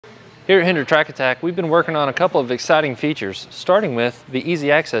Here at Hendrick Track Attack, we've been working on a couple of exciting features, starting with the easy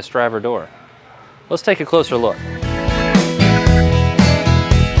access driver door. Let's take a closer look.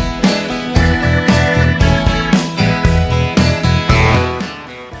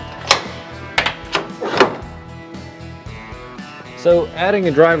 So adding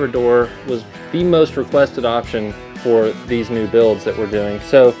a driver door was the most requested option for these new builds that we're doing.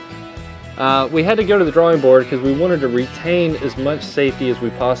 So we had to go to the drawing board because we wanted to retain as much safety as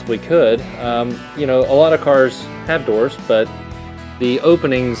we possibly could. You know, a lot of cars have doors, but the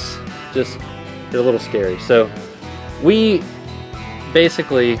openings they're a little scary. So we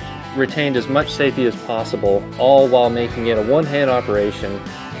basically retained as much safety as possible, all while making it a one-hand operation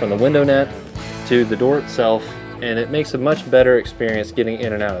from the window net to the door itself, and it makes a much better experience getting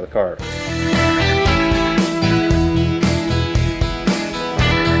in and out of the car.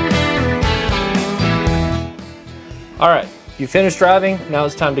 All right, you finished driving, now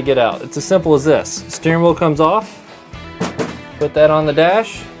it's time to get out. It's as simple as this. Steering wheel comes off, put that on the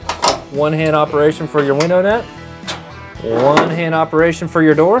dash, one hand operation for your window net, one hand operation for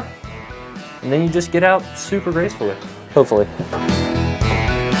your door, and then you just get out super gracefully, hopefully.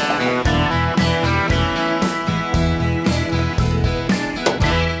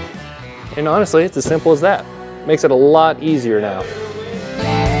 And honestly, it's as simple as that. Makes it a lot easier now.